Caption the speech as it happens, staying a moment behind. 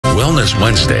Wellness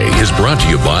Wednesday is brought to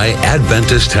you by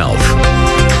Adventist Health.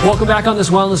 Welcome back on this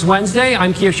Wellness Wednesday.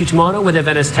 I'm Kiyoshi Tomono with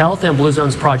Adventist Health and Blue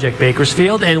Zones Project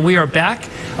Bakersfield, and we are back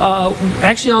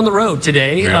actually on the road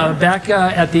today, back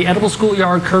at the Edible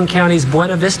Schoolyard, Kern County's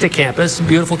Buena Vista campus.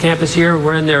 Beautiful campus here.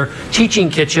 We're in their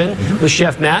teaching kitchen with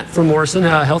Chef Matt from Morrison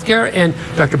Healthcare and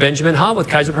Dr. Benjamin Ha with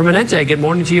Kaiser Permanente. Good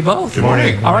morning to you both. Good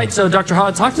morning. All right, so Dr. Ha,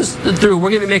 talk us through. We're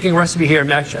going to be making a recipe here.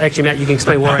 Actually, Matt, you can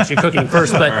explain what we're actually cooking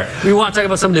first, but we want to talk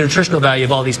about some of the nutritional value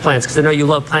of all these plants, because I know you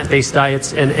love plant-based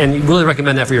diets, and you really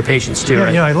recommend that for your patients too,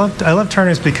 right? Yeah, I love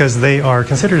turnips because they are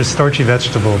considered a starchy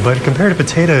vegetable, but compared to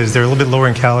potatoes, they're a little bit lower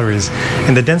in calories,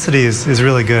 and the density is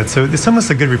really good. So it's almost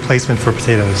a good replacement for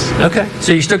potatoes. Okay,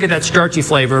 so you still get that starchy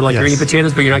flavor like you're eating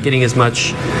potatoes, but you're not getting as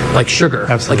much like sugar,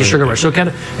 like a sugar rush. So kind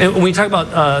of, and when we talk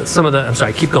about some of the, I'm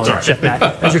sorry, keep going, Chef Matt,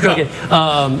 as you're cooking.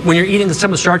 When you're eating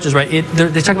some of the starches, right?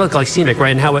 They talk about glycemic,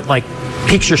 right, and how it like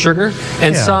peaks your sugar,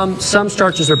 and some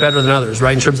starches are better than others,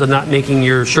 right, in terms of not making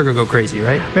your sugar go crazy,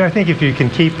 right? I think if you can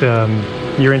keep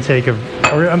your intake of,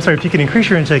 or I'm sorry, if you can increase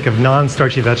your intake of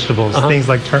non-starchy vegetables, things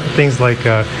like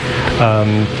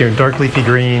dark leafy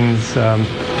greens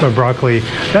or broccoli,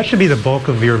 that should be the bulk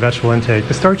of your vegetable intake.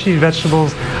 The starchy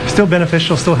vegetables still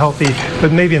beneficial, still healthy,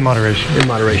 but maybe in moderation. In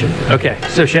moderation. Okay,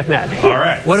 so Chef Matt. All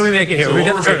right. What are we making here? So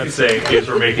what we're making is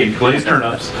we're making glazed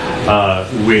turnips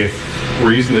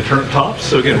we're using the turnip tops.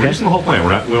 So again, we're using the whole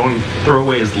plant. We want to throw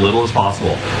away as little as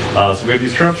possible. So we have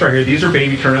these turnips right here. These are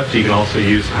baby turnips. You can also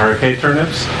use Hakurei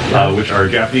turnips, which are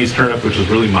a Japanese turnip, which is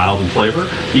really mild in flavor.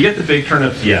 You get the big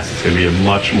turnips, yes, it's going to be a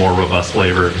much more robust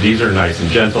flavor. These are nice and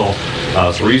gentle.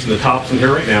 So we're using the tops in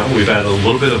here right now. We've added a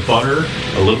little bit of butter,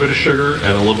 a little bit of sugar,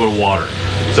 and a little bit of water.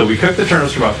 So we cooked the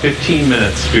turnips for about 15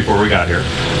 minutes before we got here.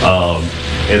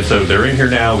 And so they're in here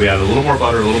now. We added a little more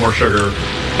butter, a little more sugar.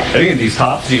 And again, these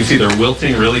tops, you can see they're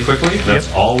wilting really quickly.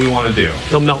 That's all we want to do.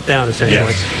 They'll melt down,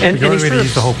 essentially. Yes. And these turnips,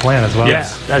 use the whole plant as well.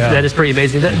 Yes. That is pretty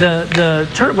amazing. The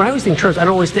turnip, when I always think turnips, I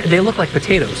don't always they look like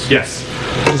potatoes. Yes.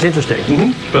 It's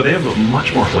interesting. But they have a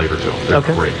much more flavor to them.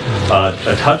 They're great.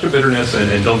 A touch of bitterness,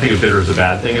 and don't think of bitter as a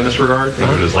bad thing in this regard. Think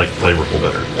of it as like flavorful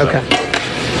bitter. So. Okay.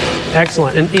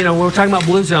 Excellent. And you know, we're talking about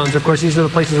blue zones. Of course, these are the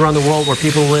places around the world where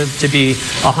people live to be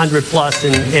 100 plus,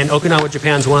 and Okinawa,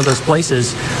 Japan is one of those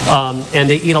places. And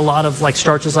they eat a lot of like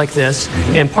starches like this.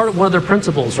 And part of one of their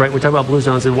principles, right? We talk about blue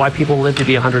zones and why people live to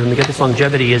be 100 and they get this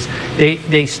longevity is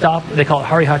they stop. They call it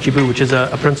Hari Hachibu, which is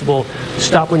a principle.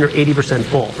 Stop when you're 80%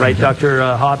 full, right, Dr.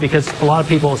 Ha? Because a lot of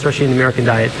people, especially in the American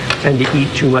diet, tend to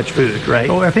eat too much food, right?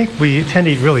 Well, I think we tend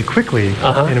to eat really quickly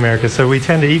in America, so we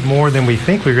tend to eat more than we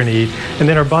think we're going to eat, and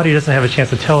then our body doesn't have a chance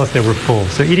to tell us that we're full.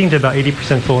 So eating to about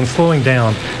 80% full and slowing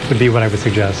down would be what I would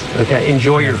suggest. Okay,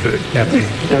 enjoy your food.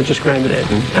 Absolutely. Don't just cram it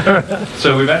in.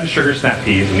 So we've added sugar snap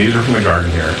peas, and these are from my garden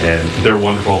here, and they're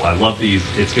wonderful. I love these.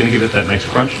 It's going to give it that nice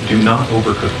crunch. Do not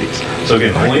overcook these. So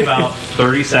again, only about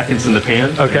 30 seconds in the pan,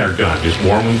 and they're done. Just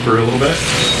warm them through a little bit.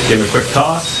 Give them a quick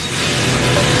toss.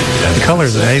 The color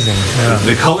is amazing. Yeah.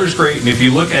 The color's great, and if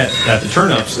you look at the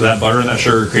turnips, that butter and that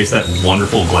sugar creates that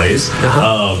wonderful glaze.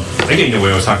 Again, we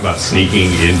always talk about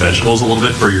sneaking in vegetables a little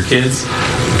bit for your kids.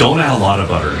 Don't add a lot of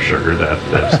butter and sugar,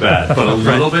 that's bad. But a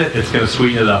little bit, it's going to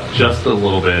sweeten it up just a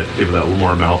little bit, give it that little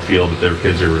more mouthfeel that their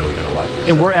kids are really going to like.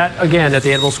 And we're again, at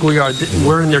the Edible Schoolyard.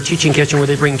 We're in their teaching kitchen where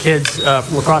they bring kids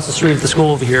from across the street at the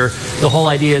school over here. The whole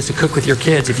idea is to cook with your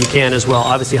kids if you can as well.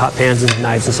 Obviously, hot pans and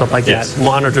knives and stuff like that.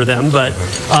 Monitor them, but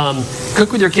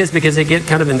cook with your kids because they get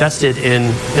kind of invested in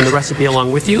the recipe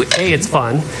along with you. A, it's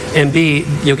fun, and B,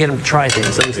 you'll get them to try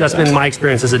things. At least that's been my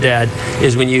experience as a dad,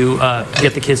 is when you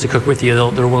get the kids to cook with you,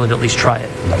 they're willing to at least try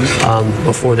it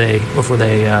before they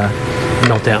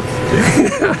melt down.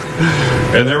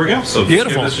 And there we go. So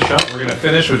beautiful. Give this a shot. We're going to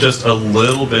finish with just a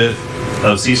little bit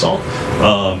of sea salt.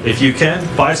 If you can,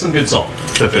 buy some good salt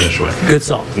to finish with. Good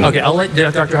salt. Okay, I'll let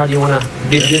Dr. How do you want to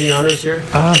do the honors here?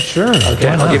 Sure. Okay,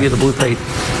 I'll give you the blue plate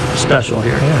special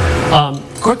here.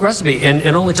 Quick recipe, and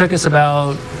it only took us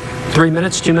about 3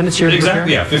 minutes, 2 minutes here to prepare?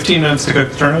 Exactly, 15 minutes to cook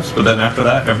the turnips, but then after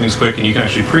that, everything's quick, and you can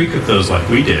actually pre-cook those like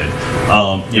we did,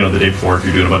 the day before if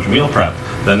you're doing a bunch of meal prep.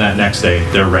 Then that next day,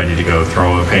 they're ready to go.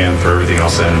 Throw in a pan, throw everything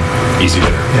else in, easy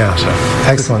dinner. Yeah, so.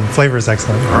 Excellent. Flavor is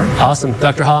excellent. All right. Awesome.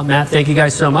 Dr. Ha, Matt, thank you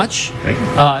guys so much. Thank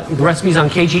you. The recipe's on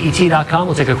kget.com.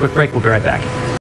 We'll take a quick break. We'll be right back.